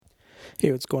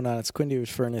Hey, what's going on? It's Quinn David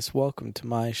Furness. Welcome to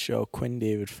my show, Quinn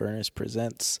David Furness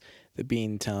Presents the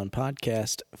Beantown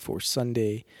Podcast for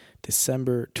Sunday,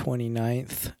 December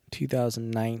 29th,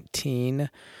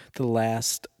 2019, the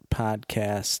last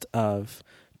podcast of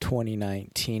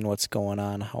 2019. What's going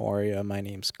on? How are you? My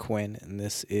name's Quinn, and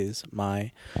this is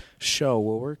my show.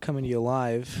 Well, we're coming to you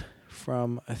live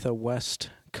from the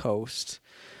West Coast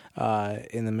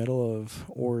in the middle of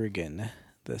Oregon.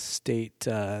 The state,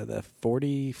 the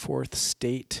 44th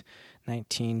state,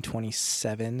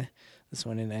 1927. This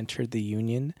when it entered the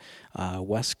Union.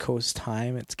 West Coast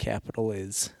time. Its capital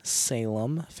is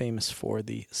Salem, famous for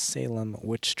the Salem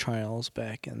witch trials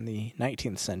back in the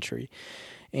 19th century.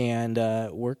 And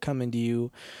we're coming to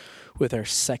you with our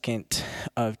second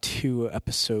of two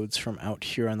episodes from out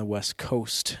here on the West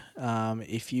Coast.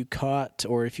 If you caught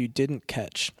or if you didn't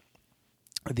catch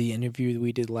the interview that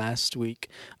we did last week,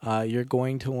 you're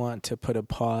going to want to put a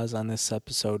pause on this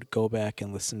episode, go back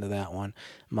and listen to that one.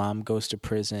 Mom Goes to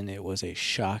Prison. It was a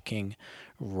shocking,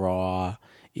 raw,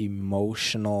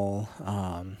 emotional,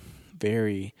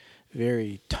 very,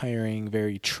 very tiring,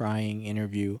 very trying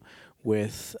interview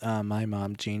with my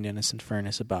mom, Jane Dennison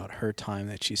Furness, about her time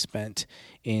that she spent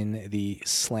in the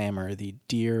Slammer, the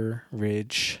Deer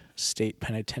Ridge State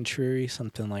Penitentiary,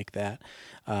 something like that,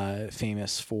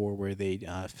 famous for where they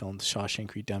filmed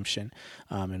Shawshank Redemption.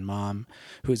 And Mom,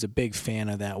 who's a big fan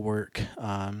of that work,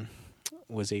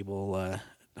 was able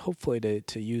hopefully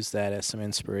to use that as some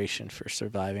inspiration for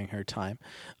surviving her time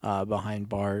behind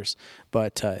bars.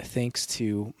 But thanks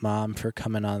to Mom for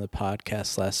coming on the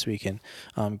podcast last week and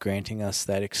granting us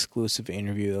that exclusive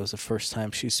interview. That was the first time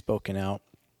she's spoken out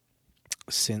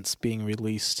since being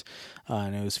released,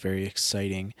 and it was very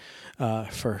exciting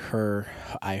for her,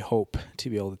 I hope, to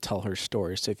be able to tell her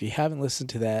story. So if you haven't listened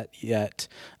to that yet,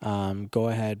 go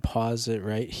ahead, pause it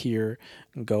right here,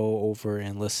 and go over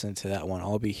and listen to that one.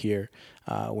 I'll be here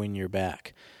when you're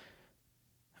back.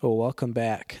 Well, welcome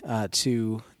back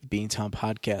to the Beantown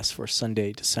Podcast for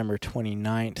Sunday, December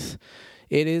 29th.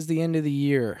 It is the end of the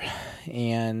year,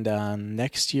 and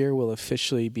next year will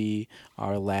officially be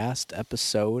our last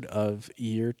episode of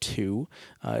year 2.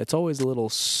 It's always a little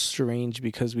strange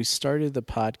because we started the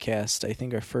podcast, I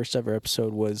think our first ever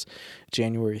episode was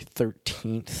January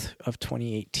 13th of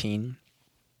 2018.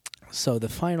 So the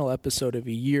final episode of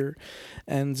a year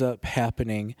ends up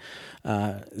happening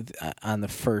on the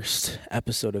first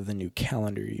episode of the new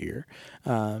calendar year.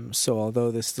 So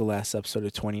although this is the last episode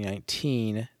of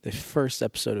 2019, the first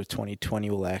episode of 2020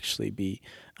 will actually be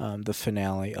the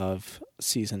finale of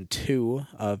Season 2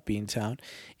 of Beantown,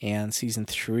 and Season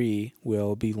 3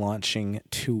 will be launching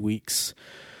 2 weeks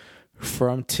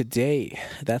from today.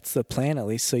 That's the plan, at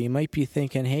least. So you might be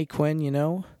thinking, hey,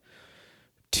 Quinn,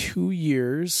 2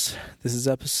 years. This is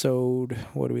episode,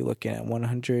 what are we looking at?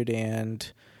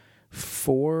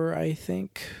 104, I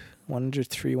think.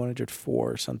 103,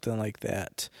 104, something like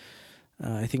that.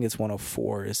 I think it's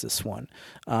 104 is this one.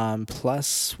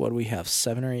 Plus, what do we have?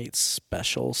 7 or 8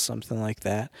 specials, something like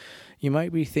that. You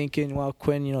might be thinking, well,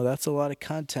 Quinn, that's a lot of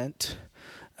content.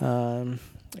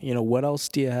 What else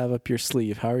do you have up your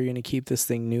sleeve? How are you going to keep this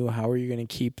thing new? How are you going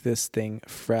to keep this thing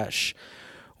fresh?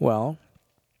 Well,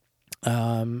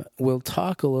 we'll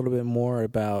talk a little bit more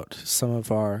about some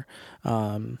of our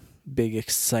big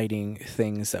exciting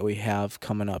things that we have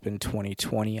coming up in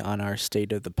 2020 on our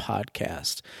State of the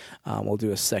Podcast. We'll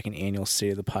do a second annual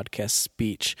State of the Podcast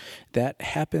speech. That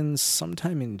happens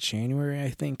sometime in January,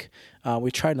 I think. We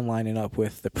tried to line it up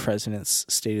with the President's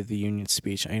State of the Union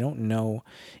speech. I don't know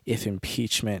if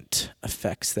impeachment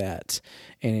affects that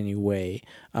in any way.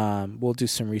 We'll do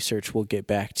some research. We'll get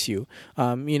back to you.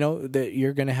 That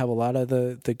you're going to have a lot of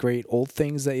the great old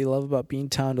things that you love about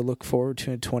Beantown to look forward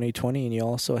to in 2020, and you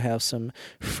also have some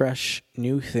fresh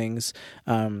new things.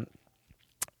 I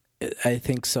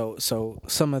think so. So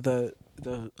some of the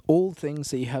old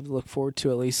things that you have to look forward to,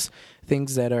 at least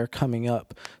things that are coming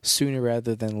up sooner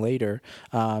rather than later.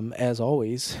 As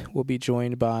always, we'll be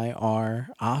joined by our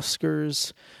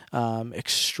Oscars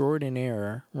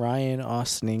extraordinaire, Ryan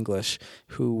Austin English,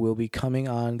 who will be coming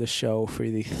on the show for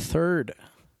the third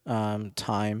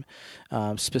time,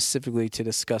 specifically to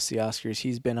discuss the Oscars.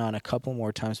 He's been on a couple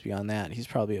more times beyond that. He's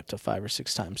probably up to 5 or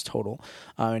 6 times total.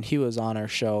 And he was on our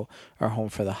show, our Home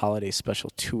for the Holiday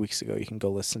special 2 weeks ago. You can go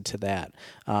listen to that.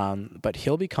 But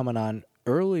he'll be coming on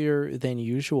earlier than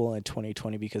usual in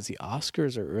 2020 because the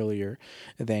Oscars are earlier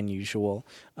than usual.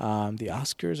 The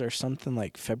Oscars are something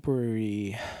like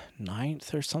February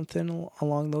 9th or something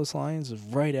along those lines,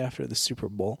 right after the Super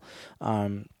Bowl.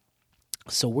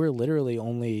 So we're literally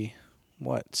only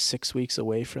 6 weeks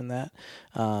away from that,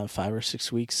 5 or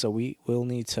 6 weeks. So we will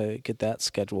need to get that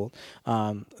scheduled.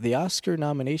 The Oscar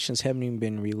nominations haven't even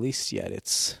been released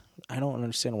yet. I don't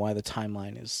understand why the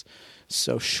timeline is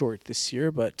so short this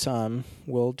year, but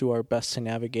we'll do our best to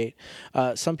navigate.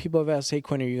 Some people have asked, hey,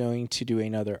 Quinn, are you going to do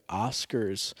another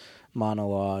Oscars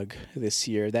monologue this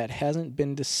year? That hasn't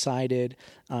been decided.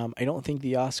 I don't think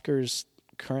the Oscars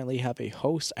currently have a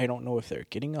host. I don't know if they're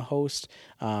getting a host.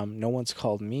 No one's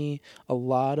called me. A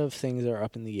lot of things are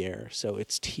up in the air, so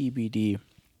it's TBD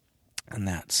in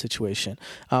that situation.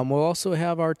 We'll also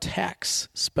have our tax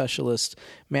specialist,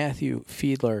 Matthew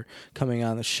Fiedler, coming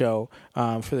on the show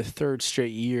for the third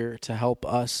straight year to help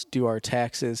us do our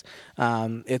taxes.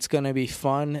 It's going to be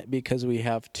fun because we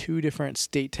have 2 different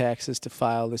state taxes to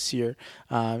file this year,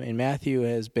 and Matthew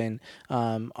has been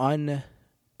unbreakable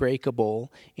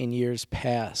in years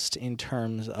past in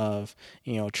terms of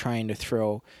trying to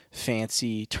throw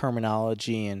fancy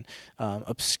terminology and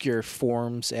obscure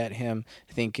forms at him,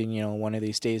 thinking one of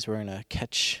these days we're gonna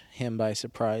catch him by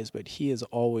surprise. But he is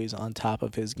always on top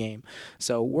of his game,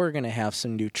 so we're gonna have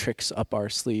some new tricks up our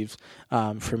sleeves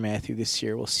for Matthew this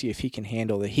year. We'll see if he can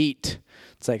handle the heat.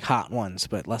 It's like Hot Ones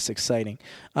but less exciting.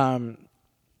 Those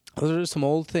are some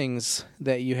old things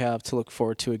that you have to look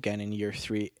forward to again in year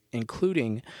 3,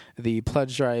 including the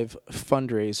Pledge Drive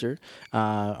fundraiser.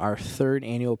 Our 3rd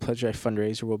annual Pledge Drive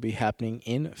fundraiser will be happening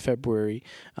in February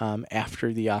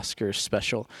after the Oscars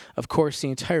special. Of course, the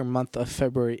entire month of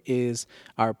February is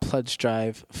our Pledge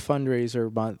Drive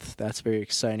fundraiser month. That's very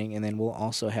exciting. And then we'll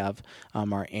also have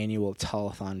our annual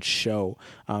telethon show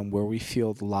where we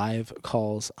field live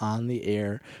calls on the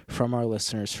air from our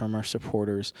listeners, from our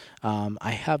supporters.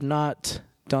 I have not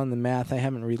done the math. I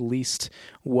haven't released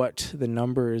what the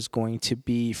number is going to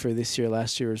be for this year.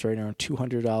 Last year was right around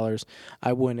 $200.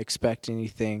 I wouldn't expect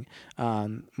anything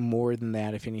more than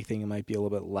that. If anything, it might be a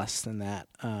little bit less than that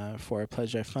for our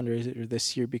Pledge Drive fundraiser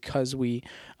this year, because we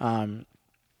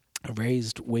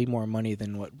raised way more money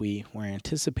than what we were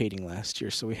anticipating last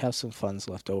year, so we have some funds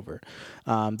left over.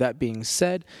 That being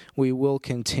said, we will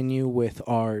continue with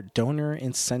our donor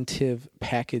incentive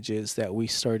packages that we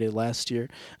started last year.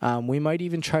 We might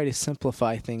even try to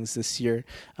simplify things this year.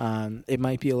 It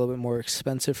might be a little bit more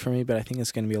expensive for me, but I think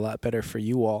it's going to be a lot better for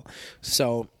you all.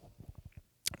 So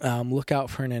look out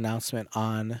for an announcement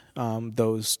on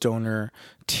those donor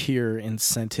tier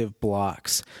incentive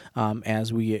blocks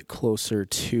as we get closer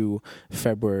to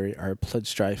February, our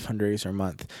Pledge Drive fundraiser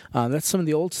month. That's some of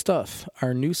the old stuff.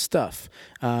 Our new stuff,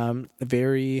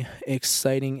 very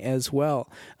exciting as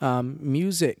well.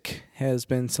 Music has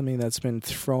been something that's been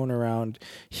thrown around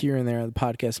here and there on the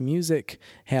podcast. Music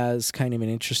has kind of an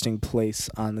interesting place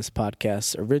on this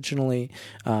podcast originally,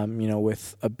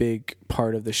 with a big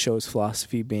part of the show's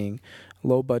philosophy being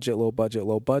low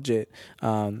budget.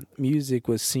 Music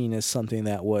was seen as something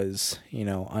that was,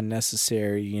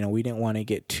 unnecessary. We didn't want to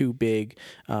get too big,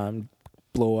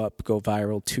 blow up, go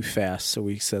viral too fast. So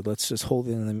we said, let's just hold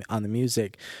it on the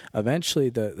music. Eventually,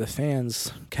 the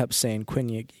fans kept saying, Quinn,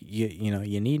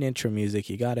 you need intro music.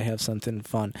 You got to have something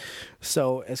fun.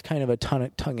 So as kind of a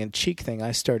tongue-in-cheek thing,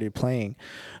 I started playing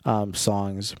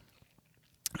songs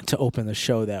to open the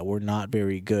show that were not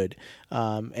very good.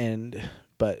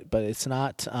 But it's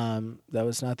not, that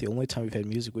was not the only time we've had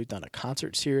music. We've done a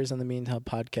concert series on the Meantime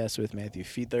podcast with Matthew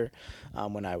Fiedler.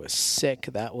 When I was sick,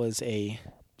 that was a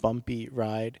bumpy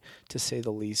ride, to say the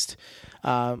least.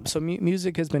 So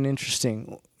music has been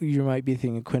interesting. You might be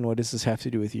thinking, Quinn, what does this have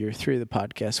to do with year 3 of the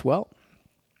podcast? Well,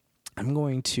 I'm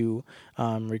going to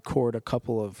record a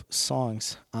couple of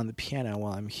songs on the piano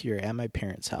while I'm here at my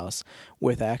parents' house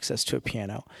with access to a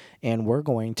piano. And we're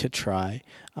going to try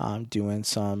doing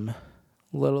some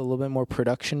little bit more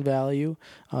production value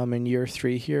in year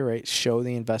 3 here, right? Show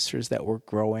the investors that we're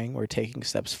growing, we're taking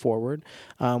steps forward.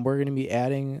 We're going to be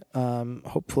adding,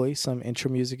 hopefully, some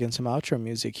intro music and some outro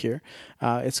music here.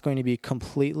 It's going to be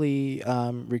completely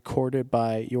recorded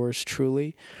by yours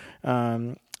truly.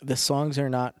 The songs are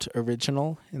not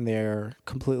original, and they're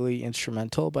completely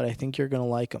instrumental, but I think you're going to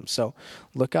like them. So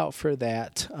look out for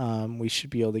that. We should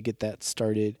be able to get that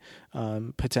started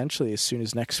potentially as soon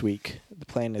as next week. The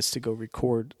plan is to go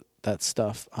record that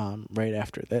stuff right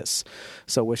after this.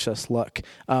 So wish us luck.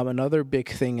 Another big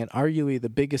thing, and arguably the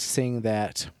biggest thing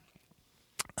that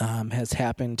has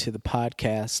happened to the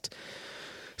podcast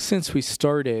since we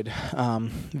started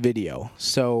video.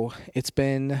 So it's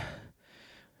been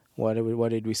what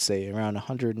did we say? Around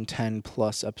 110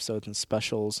 plus episodes and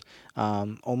specials.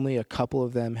 Only a couple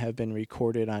of them have been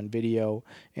recorded on video.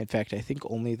 In fact, I think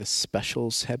only the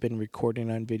specials have been recorded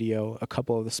on video. A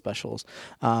couple of the specials.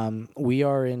 We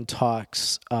are in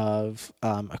talks of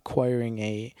acquiring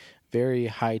a very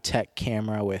high-tech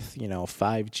camera with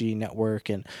 5G network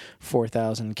and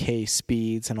 4000K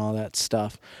speeds and all that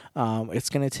stuff. It's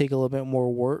going to take a little bit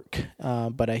more work,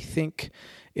 but I think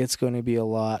it's going to be a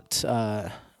lot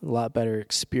better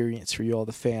experience for you all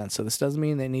the fans. So this doesn't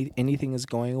mean that anything is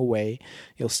going away.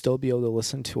 You'll still be able to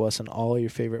listen to us on all your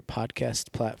favorite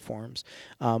podcast platforms.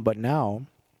 But now,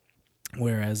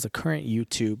 whereas the current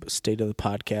YouTube state of the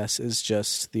podcast is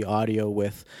just the audio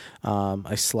with a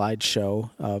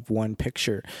slideshow of one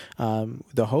picture,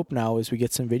 the hope now is we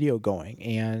get some video going,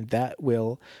 and that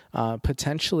will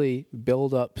potentially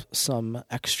build up some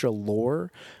extra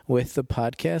lore with the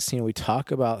podcast. We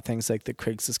talk about things like the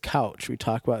Craig's Couch. We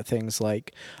talk about things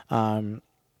like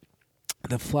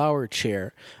the flower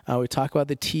chair. We talk about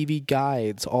the TV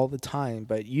guides all the time,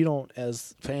 but you don't,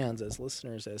 as fans, as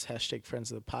listeners, as hashtag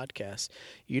friends of the podcast,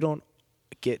 you don't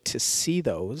get to see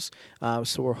those.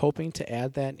 So we're hoping to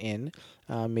add that in.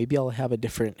 Maybe I'll have a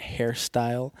different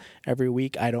hairstyle every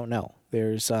week. I don't know.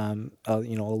 There's a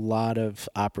lot of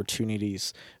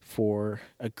opportunities for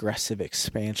aggressive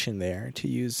expansion there, to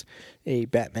use a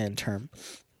Batman term.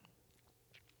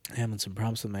 Having some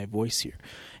problems with my voice here.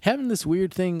 Having this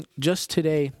weird thing just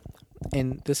today,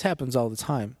 and this happens all the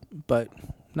time, but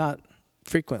not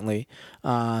frequently,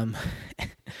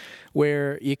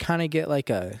 where you kind of get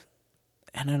like I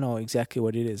don't know exactly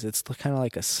what it is. It's kind of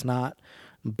like a snot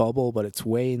bubble, but it's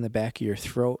way in the back of your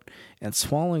throat, and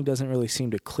swallowing doesn't really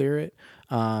seem to clear it,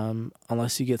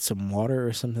 unless you get some water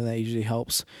or something. That usually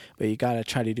helps, but you got to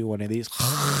try to do one of these.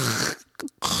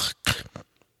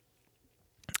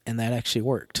 And that actually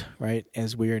worked, right?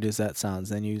 As weird as that sounds,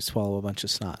 then you swallow a bunch of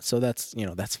snot. So that's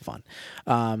fun.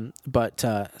 But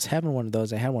I was having one of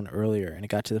those. I had one earlier, and it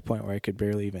got to the point where I could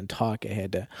barely even talk. I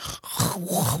had to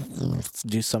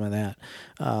do some of that.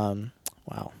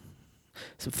 Wow.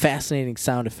 Some fascinating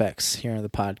sound effects here on the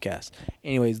podcast.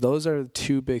 Anyways, those are the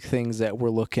two big things that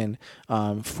we're looking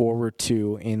forward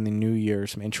to in the new year.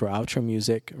 Some intro, outro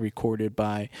music recorded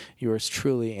by yours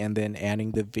truly, and then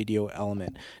adding the video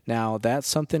element. Now, that's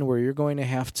something where you're going to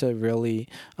have to really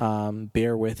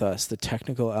bear with us. The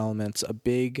technical elements,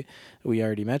 we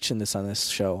already mentioned this on this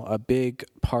show, a big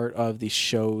part of the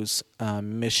show's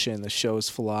mission, the show's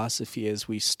philosophy as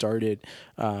we started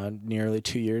nearly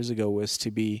 2 years ago, was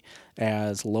to be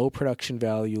as low production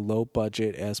value, low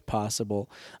budget as possible.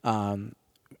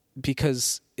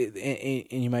 Because, and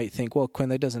you might think, well, Quinn,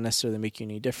 that doesn't necessarily make you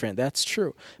any different. That's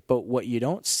true. But what you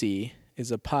don't see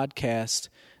is a podcast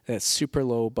that's super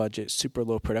low budget, super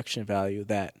low production value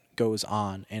that goes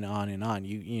on and on and on.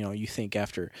 You think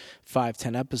after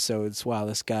 5-10 episodes, wow,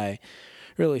 this guy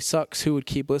really sucks. Who would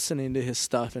keep listening to his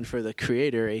stuff? And for the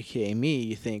creator, aka me,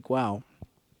 you think, wow,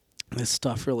 this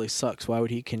stuff really sucks. Why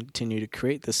would he continue to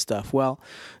create this stuff? Well,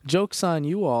 joke's on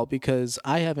you all, because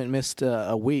I haven't missed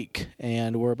a week,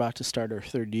 and we're about to start our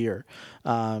third year.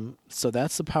 So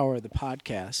that's the power of the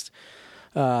podcast.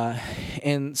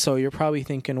 And so you're probably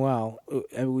thinking, wow,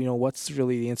 what's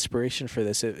really the inspiration for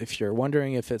this? If you're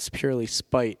wondering if it's purely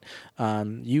spite,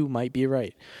 you might be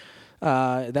right.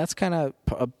 That's kind of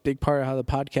a big part of how the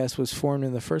podcast was formed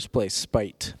in the first place,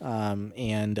 spite,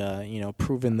 and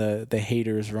proving the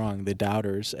haters wrong, the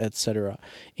doubters, etc.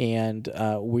 And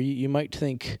you might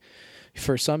think,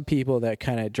 for some people, that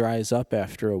kind of dries up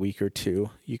after a week or two.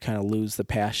 You kind of lose the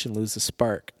passion, lose the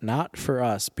spark. Not for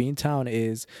us. Beantown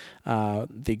is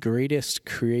the greatest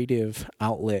creative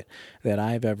outlet that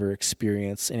I've ever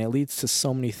experienced, and it leads to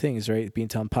so many things, right?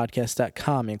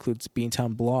 BeantownPodcast.com includes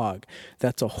Beantown blog.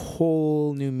 That's a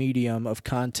whole new medium of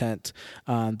content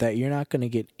that you're not going to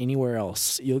get anywhere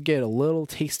else. You'll get a little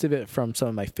taste of it from some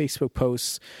of my Facebook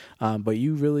posts, but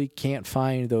you really can't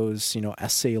find those,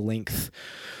 essay length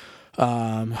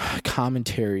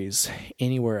commentaries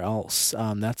anywhere else.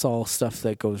 That's all stuff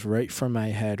that goes right from my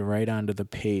head right onto the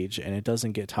page, and it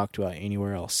doesn't get talked about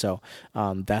anywhere else. So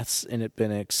that's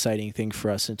been an exciting thing for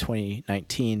us in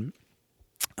 2019.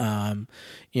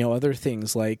 Other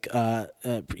things like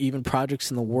even projects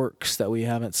in the works that we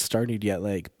haven't started yet,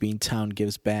 like Beantown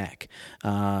Gives Back,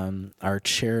 our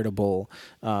charitable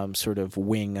sort of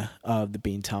wing of the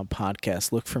Beantown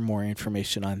podcast. Look for more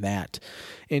information on that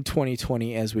in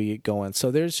 2020 as we get going.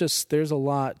 So there's a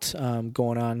lot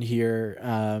going on here,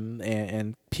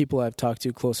 and people I've talked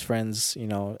to, close friends,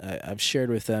 I've shared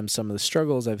with them some of the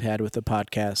struggles I've had with the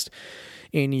podcast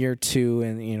in year 2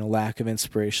 and, lack of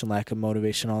inspiration, lack of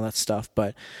motivation, all that stuff.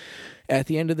 But at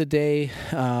the end of the day,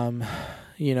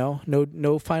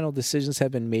 no final decisions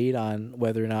have been made on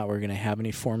whether or not we're going to have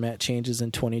any format changes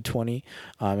in 2020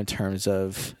 in terms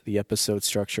of the episode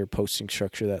structure, posting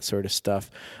structure, that sort of stuff.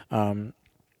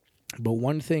 But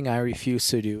one thing I refuse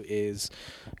to do is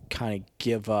kind of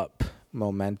give up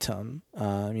momentum.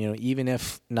 Even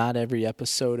if not every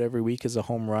episode every week is a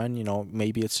home run,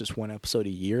 maybe it's just one episode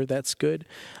a year, that's good.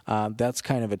 That's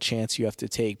kind of a chance you have to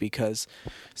take, because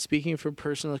speaking from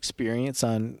personal experience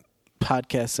on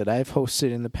podcasts that I've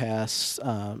hosted in the past,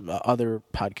 other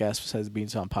podcasts besides the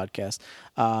Beantown podcast,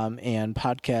 and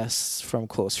podcasts from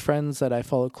close friends that I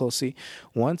follow closely,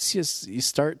 once you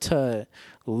start to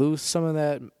lose some of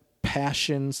that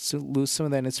passion, lose some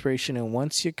of that inspiration, and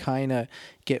once you kind of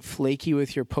get flaky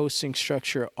with your posting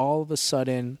structure, all of a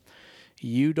sudden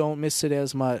you don't miss it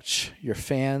as much, your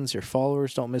fans, your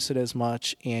followers don't miss it as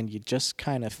much, and you just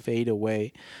kind of fade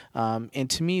away. And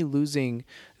to me, losing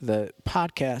the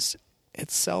podcast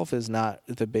itself is not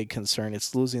the big concern.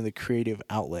 It's losing the creative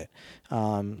outlet.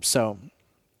 So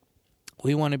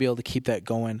we want to be able to keep that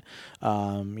going.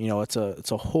 It's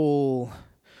a whole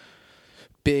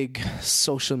big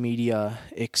social media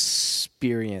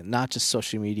experience, not just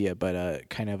social media, but a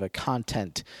kind of a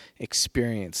content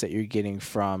experience that you're getting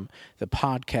from the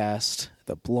podcast,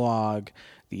 the blog,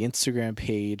 the Instagram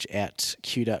page at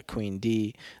q.queend,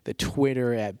 the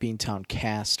Twitter at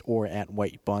BeantownCast or at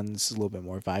White Buns, a little bit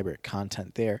more vibrant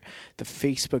content there. The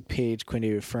Facebook page, Quinn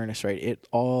David Furness, right? It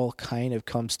all kind of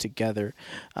comes together,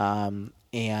 the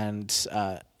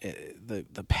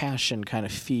passion kind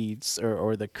of feeds,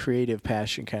 or the creative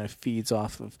passion kind of feeds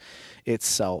off of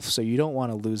itself. So you don't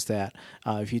want to lose that.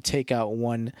 If you take out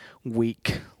one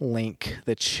weak link,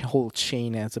 the whole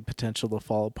chain has the potential to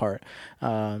fall apart.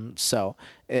 And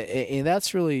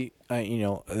that's really,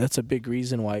 that's a big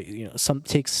reason why,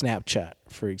 take Snapchat,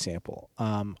 for example.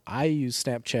 I use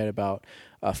Snapchat about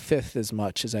a fifth as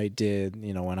much as I did,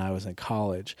 when I was in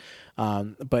college.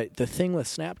 But the thing with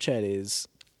Snapchat is,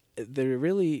 they're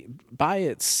really, by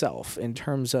itself, in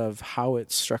terms of how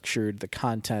it's structured, the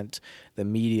content, the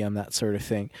medium, that sort of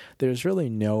thing, there's really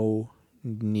no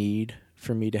need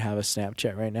for me to have a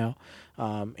Snapchat right now.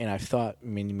 And I've thought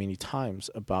many, many times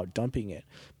about dumping it.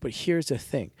 But here's the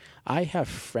thing. I have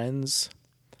friends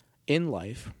in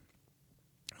life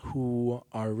who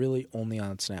are really only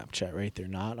on Snapchat, right? They're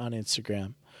not on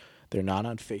Instagram. They're not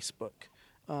on Facebook.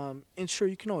 And sure,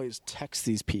 you can always text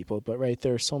these people, but right,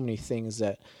 there are so many things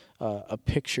that a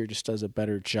picture just does a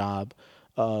better job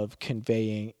of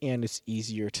conveying, and it's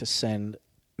easier to send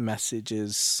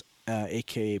messages,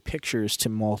 aka pictures, to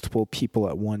multiple people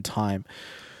at one time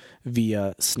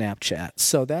via Snapchat.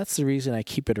 So that's the reason I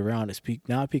keep it around. It's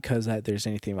not because there's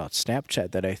anything about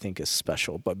Snapchat that I think is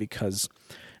special, but because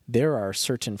there are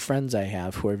certain friends I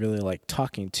have who I really like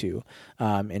talking to,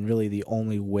 and really the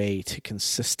only way to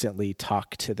consistently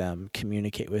talk to them,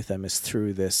 communicate with them, is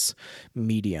through this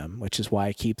medium, which is why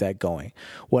I keep that going.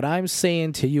 What I'm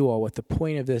saying to you all, what the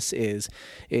point of this is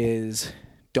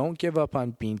don't give up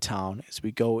on Beantown as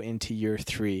we go into year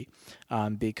 3,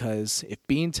 because if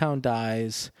Beantown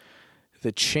dies,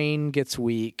 the chain gets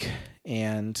weak,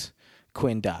 and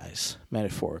Quinn dies,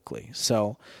 metaphorically.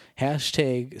 So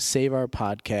hashtag save our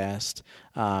podcast.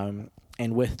 And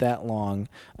with that long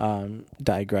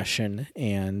digression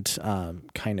and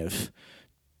kind of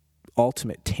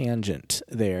ultimate tangent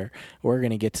there, we're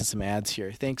going to get to some ads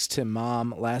here. Thanks to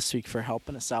Mom last week for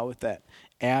helping us out with that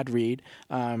ad read.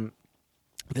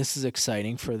 This is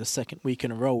exciting. For the second week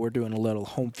in a row, we're doing a little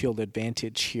home field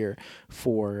advantage here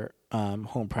for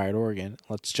Home Pride Oregon.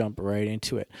 Let's jump right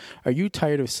into it. Are you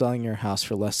tired of selling your house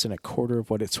for less than a quarter of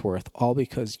what it's worth, all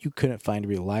because you couldn't find a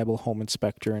reliable home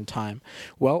inspector in time?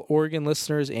 Well, Oregon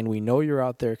listeners, and we know you're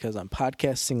out there because I'm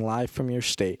podcasting live from your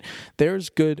state, there's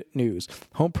good news.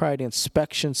 Home Pride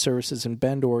Inspection Services in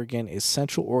Bend, Oregon is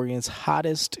Central Oregon's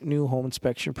hottest new home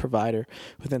inspection provider,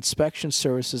 with inspection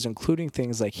services including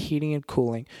things like heating and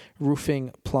cooling,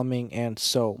 roofing, plumbing, and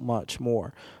so much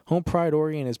more. Home Pride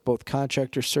Oregon is both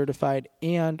contractor certified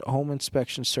and home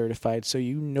inspection certified, so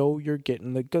you know you're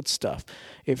getting the good stuff.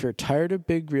 If you're tired of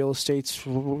big real estate's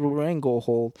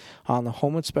stranglehold on the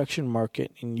home inspection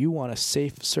market and you want a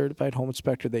safe, certified home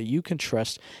inspector that you can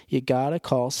trust, you gotta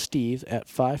call Steve at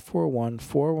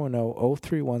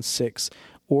 541-410-0316,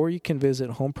 or you can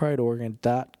visit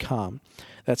homeprideoregon.com.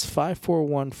 That's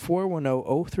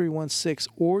 541-410-0316,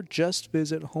 or just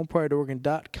visit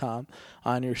homeprideoregon.com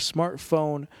on your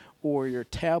smartphone or your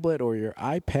tablet or your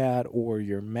iPad or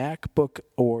your MacBook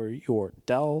or your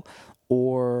Dell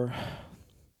or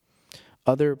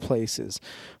other places.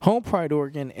 Home Pride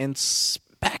Organ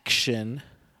inspection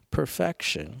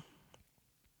perfection.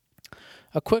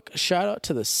 A quick shout out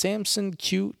to the Samson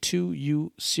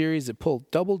Q2U series that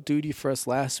pulled double duty for us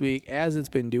last week, as it's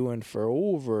been doing for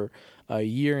over a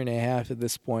year and a half at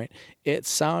this point. It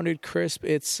sounded crisp.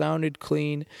 It sounded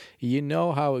clean. You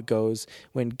know how it goes.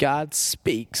 When God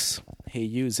speaks, he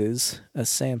uses a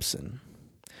Samson.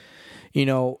 You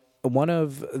know, one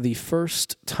of the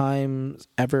first times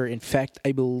ever, in fact,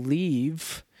 I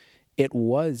believe it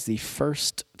was the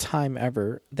first time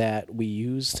ever that we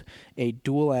used a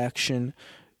dual action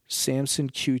Samson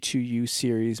Q2U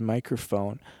series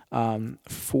microphone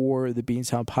for the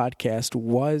Beantown podcast,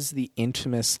 was the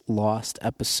infamous lost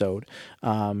episode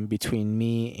between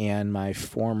me and my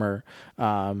former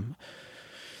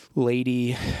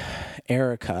lady,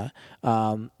 Erica.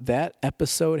 That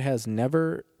episode has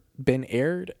never been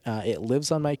aired. It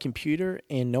lives on my computer,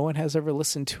 and no one has ever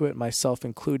listened to it, myself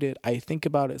included. I think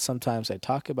about it sometimes. I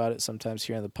talk about it sometimes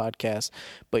here on the podcast,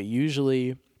 but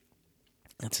usually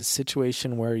it's a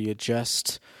situation where you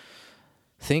just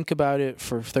think about it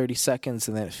for 30 seconds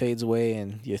and then it fades away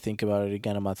and you think about it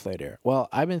again a month later. Well,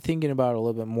 I've been thinking about it a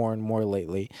little bit more and more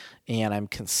lately, and I'm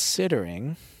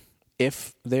considering,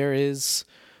 if there is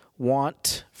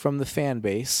want from the fan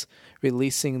base,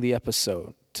 releasing the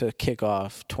episode to kick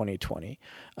off 2020.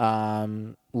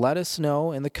 Let us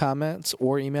know in the comments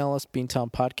or email us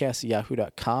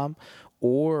beantownpodcast@yahoo.com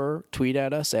or tweet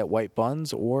at us at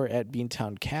whitebuns or at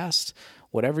beantowncast.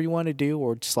 Whatever you want to do,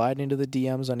 or slide into the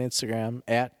DMs on Instagram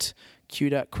at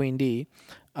q.queend.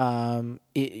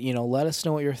 Let us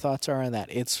know what your thoughts are on that.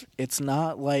 It's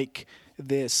not like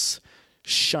this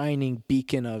shining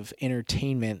beacon of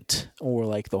entertainment or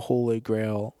like the holy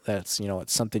grail that's,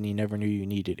 it's something you never knew you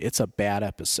needed. It's a bad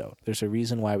episode. There's a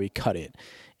reason why we cut it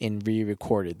and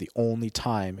re-recorded. The only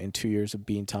time in 2 years of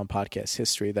Beantown podcast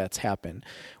history that's happened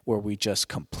where we just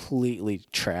completely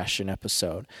trash an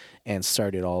episode and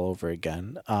start it all over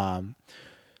again.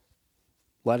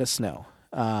 Let us know.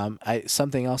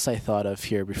 Something else I thought of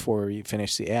here before we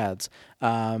finish the ads.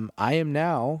 I am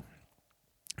now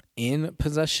in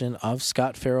possession of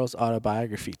Scott Farrell's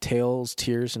autobiography, Tales,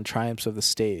 Tears, and Triumphs of the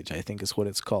Stage, I think is what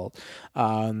it's called.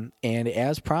 And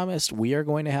as promised, we are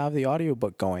going to have the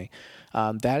audiobook going.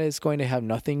 That is going to have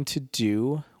nothing to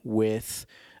do with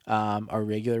our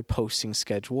regular posting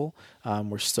schedule.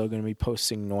 We're still going to be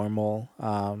posting normal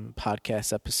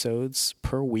podcast episodes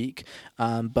per week.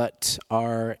 But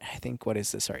our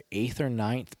 8th or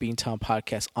 9th Beantown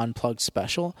Podcast Unplugged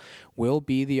special will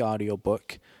be the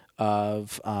audiobook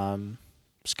of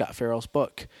Scott Farrell's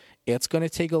book. It's going to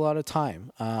take a lot of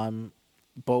time,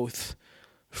 both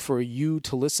for you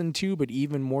to listen to, but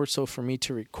even more so for me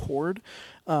to record.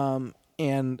 And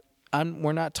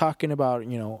we're not talking about,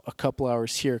 a couple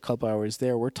hours here, a couple hours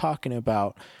there. We're talking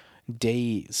about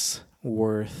days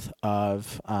worth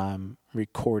of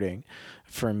recording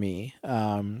for me.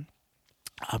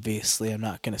 Obviously, I'm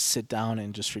not going to sit down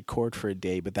and just record for a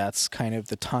day, but that's kind of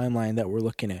the timeline that we're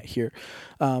looking at here.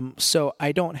 So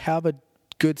I don't have a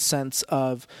good sense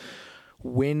of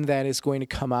when that is going to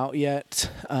come out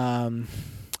yet.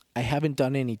 I haven't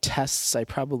done any tests. I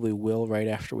probably will right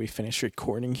after we finish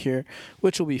recording here,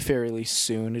 which will be fairly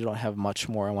soon. I don't have much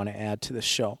more I want to add to the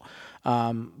show.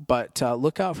 But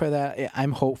look out for that.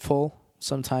 I'm hopeful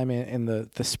sometime in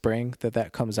the spring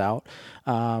that comes out.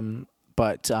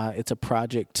 But it's a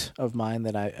project of mine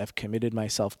that I've committed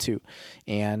myself to,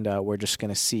 and we're just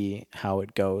going to see how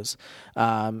it goes.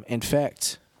 In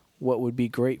fact, what would be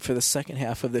great for the second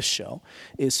half of this show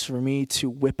is for me to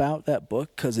whip out that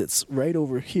book, because it's right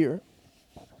over here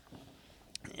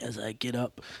as I get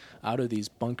up out of these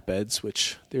bunk beds,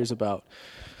 which there's about,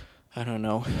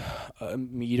 a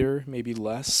meter, maybe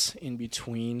less, in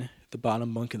between the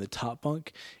bottom bunk and the top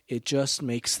bunk. It just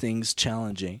makes things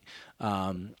challenging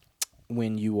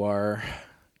when you are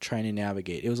trying to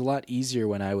navigate. It was a lot easier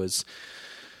when I was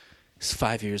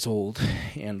 5 years old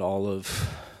and all of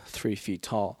 3 feet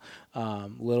tall. A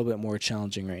little bit more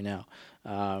challenging right now.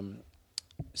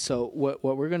 So what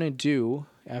we're going to do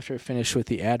after I finish with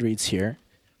the ad reads here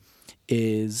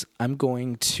is I'm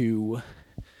going to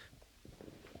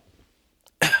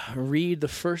read the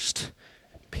first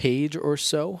page or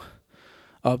so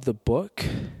of the book,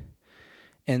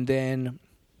 and then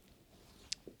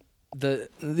the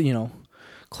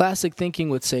classic thinking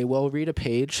would say, well, read a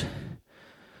page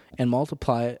and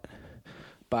multiply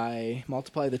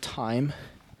the time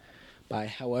by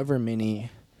however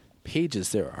many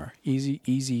pages there are. Easy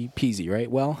peasy, right?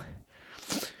 Well,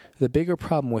 The bigger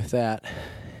problem with that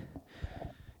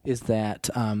is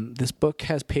that this book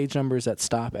has page numbers that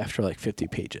stop after like 50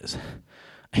 pages.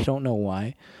 I don't know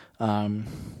why. I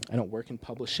don't work in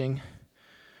publishing.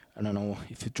 I don't know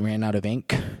if it ran out of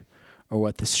ink or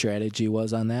what the strategy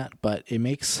was on that, but it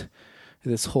makes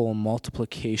this whole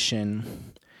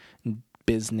multiplication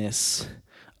business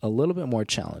a little bit more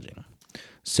challenging.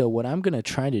 So what I'm going to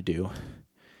try to do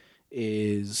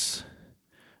is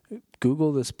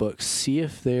Google this book, see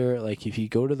if they're, like, if you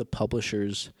go to the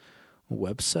publisher's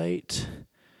website,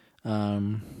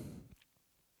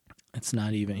 it's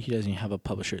not even, he doesn't even have a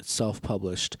publisher, it's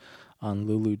self-published on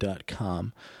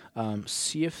lulu.com.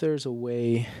 See if there's a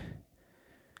way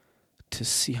to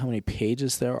see how many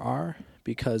pages there are,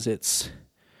 because it's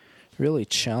really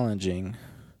challenging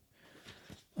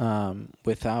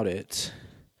without it,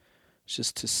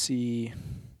 just to see.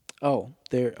 Oh,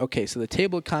 there. Okay, so the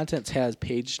table of contents has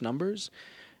page numbers.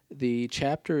 The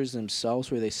chapters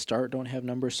themselves, where they start, don't have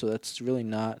numbers, so that's really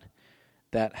not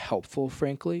that helpful,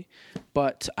 frankly.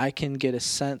 But I can get a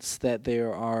sense that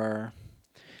there are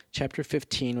chapter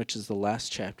 15, which is the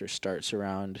last chapter, starts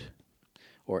around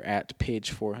or at page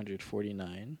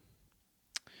 449.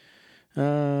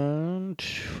 And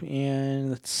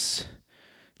let's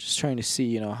just trying to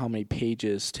see, how many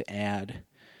pages to add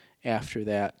after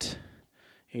that.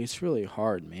 It's really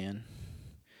hard, man.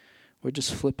 We're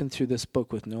just flipping through this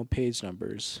book with no page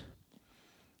numbers.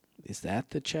 Is that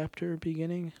the chapter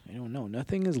beginning? I don't know.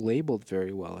 Nothing is labeled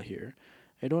very well here.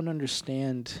 I don't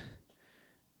understand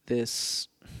this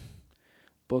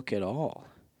book at all.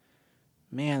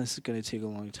 Man, this is going to take a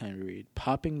long time to read.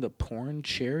 Popping the Porn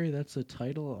Cherry, that's the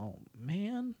title? Oh,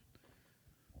 man.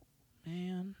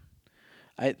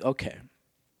 Okay.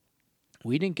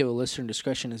 We didn't give a listener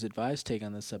discretion is advised take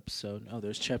on this episode. Oh,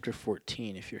 there's chapter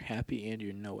 14, if you're happy and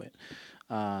you know it.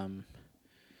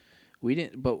 We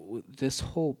didn't, but this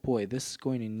is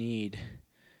going to need,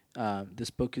 this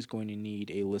book is going to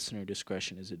need a listener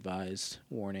discretion is advised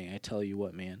warning. I tell you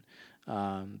what, man,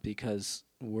 because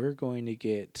we're going to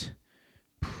get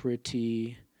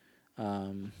pretty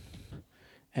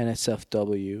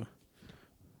NSFW.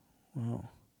 Wow.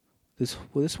 This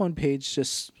one page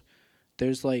just,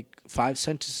 there's like 5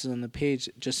 sentences on the page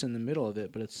just in the middle of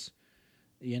it, but it's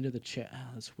the end of the chat. Oh,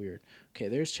 that's weird. Okay,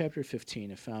 there's chapter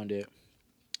 15. I found it.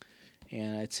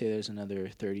 And I'd say there's another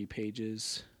 30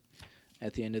 pages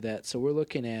at the end of that. So we're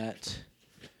looking at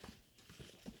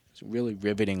really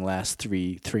riveting last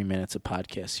three minutes of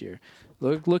podcast here.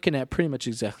 Looking at pretty much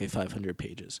exactly 500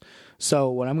 pages. So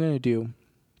what I'm going to do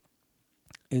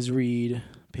is read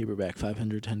paperback,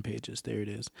 510 pages. There it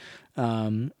is.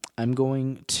 I'm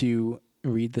going to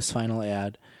read this final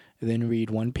ad, then read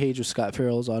one page of Scott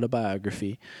Farrell's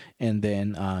autobiography, and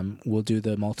then we'll do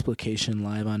the multiplication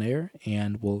live on air,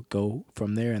 and we'll go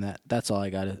from there. And that's all I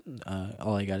gotta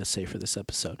say for this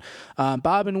episode.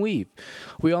 Bob and weave.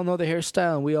 We all know the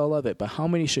hairstyle, and we all love it. But how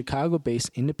many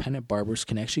Chicago-based independent barbers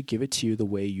can actually give it to you the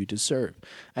way you deserve?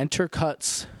 Enter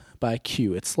Cuts by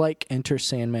Q. It's like Enter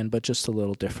Sandman, but just a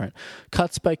little different.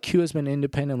 Cuts by Q has been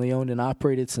independently owned and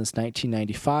operated since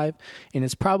 1995, and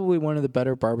is probably one of the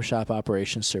better barbershop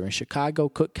operations serving Chicago,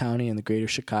 Cook County, and the greater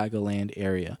Chicagoland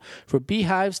area. For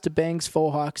beehives to bangs,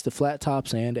 faux hawks to flat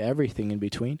tops, and everything in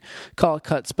between, call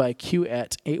Cuts by Q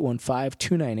at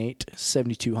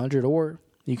 815-298-7200, or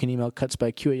you can email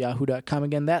cutsbyq@yahoo.com.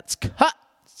 Again, that's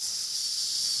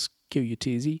Cuts,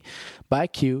 Q-U-T-Z, by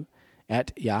Q,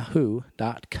 at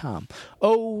yahoo.com.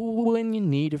 Oh, when you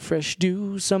need a fresh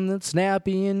do, something that's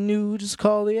snappy and new, just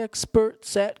call the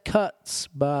experts at Cuts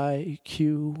by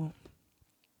Q.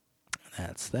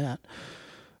 That's that.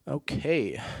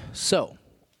 Okay, so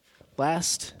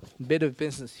last bit of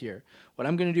business here. What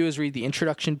I'm going to do is read the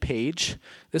introduction page.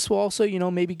 This will also,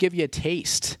 maybe give you a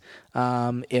taste.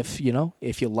 If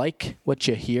you like what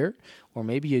you hear, or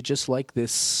maybe you just like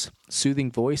this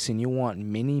soothing voice and you want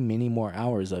many, many more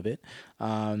hours of it.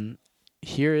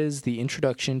 Here is the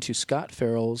introduction to Scott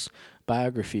Farrell's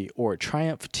biography, or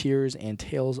Triumph, Tears, and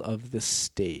Tales of the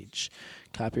Stage.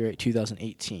 Copyright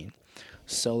 2018.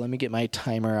 So let me get my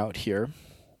timer out here.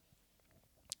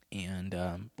 And,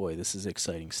 boy, this is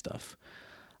exciting stuff.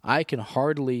 I can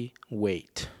hardly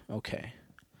wait. Okay.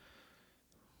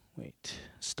 Wait.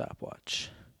 Stopwatch.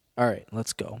 All right,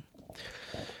 let's go.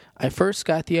 I first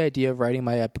got the idea of writing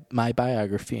my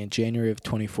biography in January of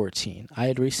 2014. I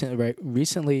had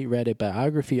recently read a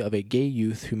biography of a gay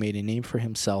youth who made a name for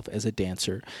himself as a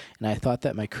dancer, and I thought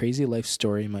that my crazy life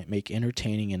story might make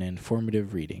entertaining and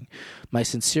informative reading. My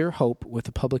sincere hope with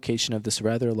the publication of this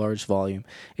rather large volume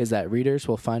is that readers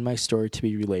will find my story to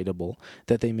be relatable,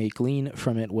 that they may glean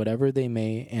from it whatever they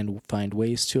may and find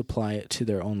ways to apply it to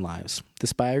their own lives.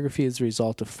 This biography is the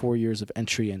result of 4 years of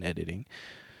entry and editing.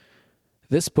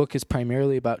 This book is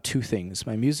primarily about two things: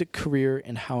 my music career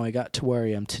and how I got to where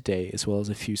I am today, as well as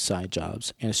a few side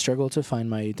jobs, and a struggle to find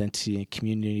my identity in a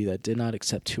community that did not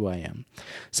accept who I am.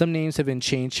 Some names have been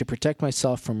changed to protect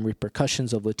myself from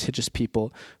repercussions of litigious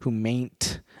people who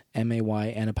mayn't,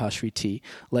 M-A-Y-N-T,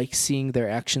 like seeing their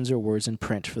actions or words in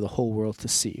print for the whole world to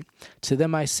see. To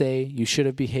them I say, you should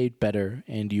have behaved better,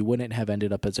 and you wouldn't have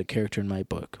ended up as a character in my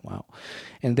book. Wow.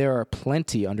 And there are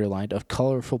plenty, underlined, of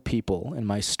colorful people in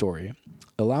my story.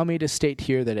 Allow me to state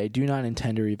here that I do not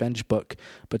intend a revenge book,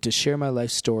 but to share my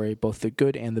life story, both the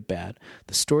good and the bad.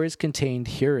 The stories contained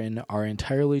herein are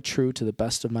entirely true to the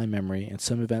best of my memory, and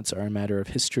some events are a matter of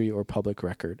history or public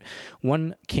record.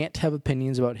 One can't have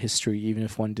opinions about history even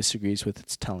if one disagrees with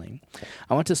its telling.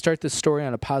 I want to start this story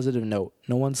on a positive note.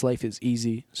 No one's life is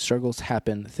easy. Struggles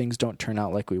happen. Things don't turn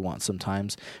out like we want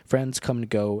sometimes. Friends come and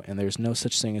go, and there's no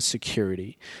such thing as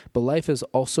security. But life is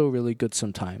also really good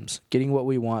sometimes. Getting what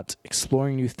we want,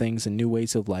 exploring new things and new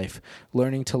ways of life,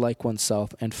 learning to like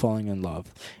oneself, and falling in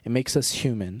love. It makes us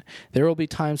human. There will be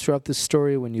times throughout this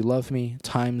story when you love me,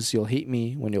 times you'll hate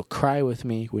me, when you'll cry with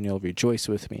me, when you'll rejoice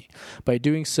with me. By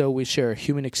doing so, we share a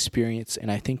human experience,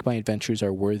 and I think my adventures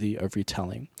are worthy of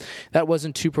retelling. That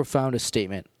wasn't too profound a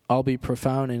statement. I'll be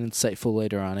profound and insightful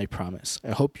later on, I promise.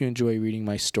 I hope you enjoy reading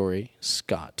my story,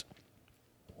 Scott.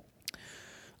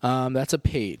 That's a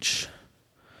page.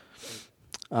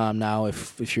 Now,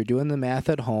 if you're doing the math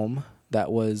at home,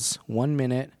 that was 1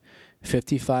 minute,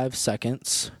 55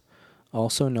 seconds,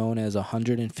 also known as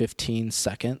 115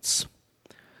 seconds.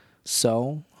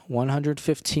 So,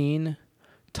 115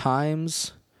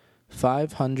 times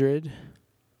 500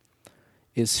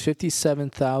 is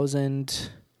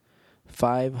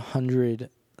 57,500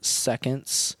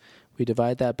 seconds. We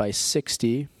divide that by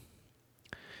 60.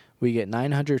 We get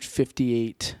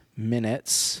 958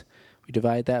 minutes. We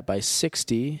divide that by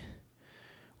 60.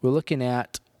 We're looking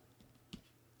at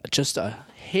just a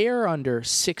hair under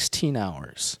 16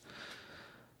 hours.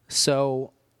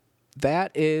 So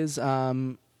that is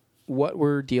what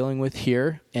we're dealing with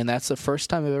here, and that's the first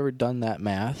time I've ever done that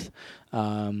math.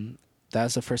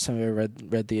 That's the first time I've ever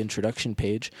read the introduction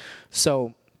page.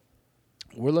 So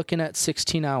we're looking at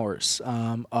 16 hours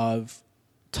of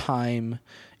time.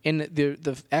 And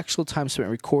the actual time spent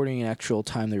recording and actual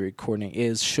time they're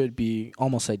recording should be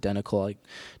almost identical. I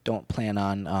don't plan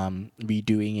on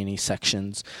redoing any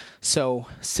sections. So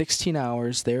 16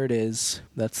 hours, there it is.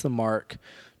 That's the mark.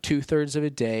 2/3 of a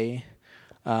day.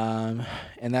 And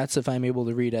that's if I'm able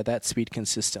to read at that speed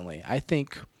consistently. I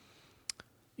think,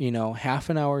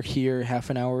 half an hour here, half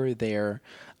an hour there.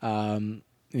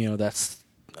 That's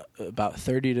about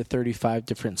 30 to 35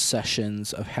 different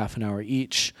sessions of half an hour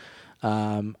each.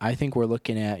 I think we're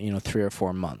looking at 3 or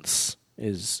 4 months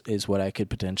is what I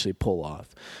could potentially pull off.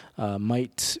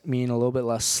 Might mean a little bit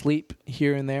less sleep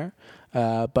here and there,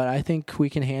 but I think we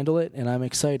can handle it, and I'm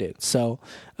excited. So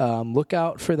look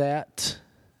out for that.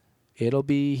 It'll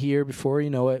be here before you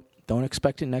know it. Don't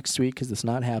expect it next week because it's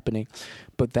not happening.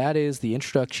 But that is the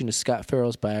introduction to Scott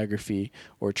Farrell's biography,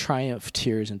 or Triumph,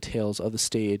 Tears, and Tales of the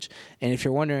Stage. And if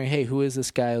you're wondering, hey, who is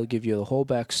this guy? I'll give you the whole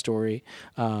backstory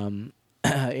in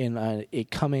a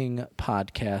coming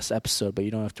podcast episode, but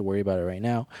you don't have to worry about it right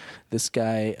now. This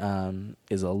guy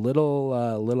is a little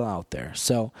out there.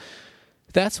 So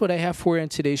that's what I have for you in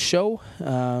today's show.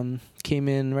 Came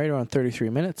in right around 33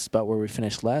 minutes, about where we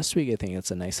finished last week. I think it's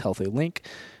a nice, healthy length.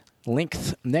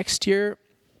 Next year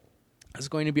is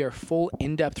going to be our full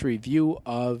in-depth review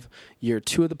of year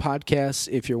 2 of the podcast.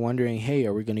 If you're wondering, hey,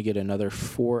 are we going to get another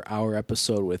 4-hour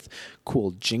episode with cool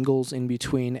jingles in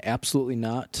between? Absolutely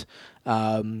not.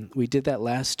 We did that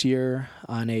last year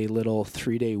on a little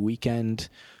 3-day weekend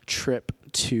trip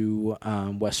to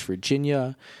West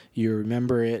Virginia. You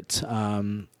remember it,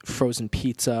 frozen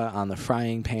pizza on the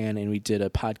frying pan, and we did a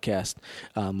podcast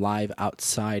live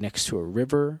outside next to a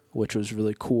river, which was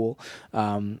really cool.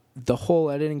 The whole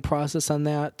editing process on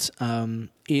that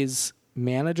is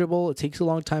manageable. It takes a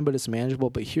long time, but it's manageable.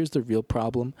 But here's the real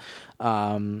problem.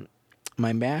 My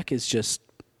Mac is just,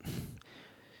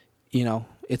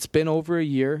 it's been over a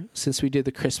year since we did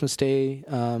the Christmas Day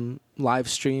live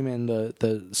stream and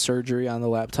the surgery on the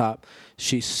laptop.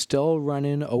 She's still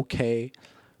running okay,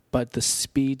 but the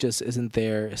speed just isn't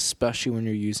there, especially when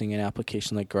you're using an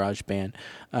application like GarageBand.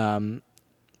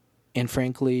 And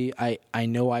frankly, I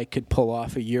know I could pull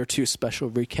off a year or two special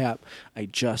recap. I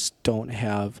just don't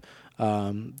have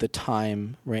the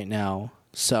time right now.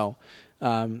 So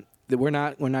we're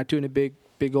not doing a big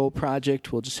old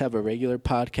project. We'll just have a regular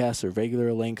podcast or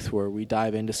regular length where we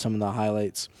dive into some of the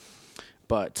highlights.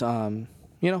 But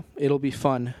it'll be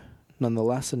fun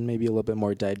nonetheless, and maybe a little bit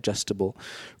more digestible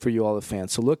for you all the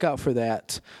fans. So look out for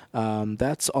that.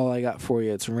 That's all I got for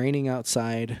you. It's raining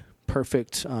outside.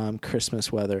 Perfect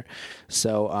Christmas weather.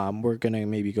 So we're going to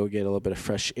maybe go get a little bit of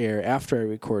fresh air after I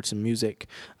record some music.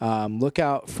 Look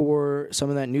out for some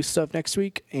of that new stuff next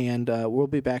week, and we'll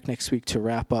be back next week to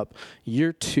wrap up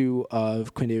year 2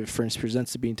 of Quinn David Furness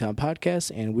Presents the Beantown Podcast,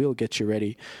 and we'll get you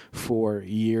ready for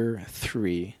year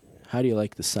 3. How do you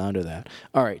like the sound of that?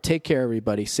 All right, take care,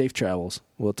 everybody. Safe travels.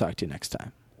 We'll talk to you next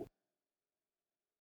time.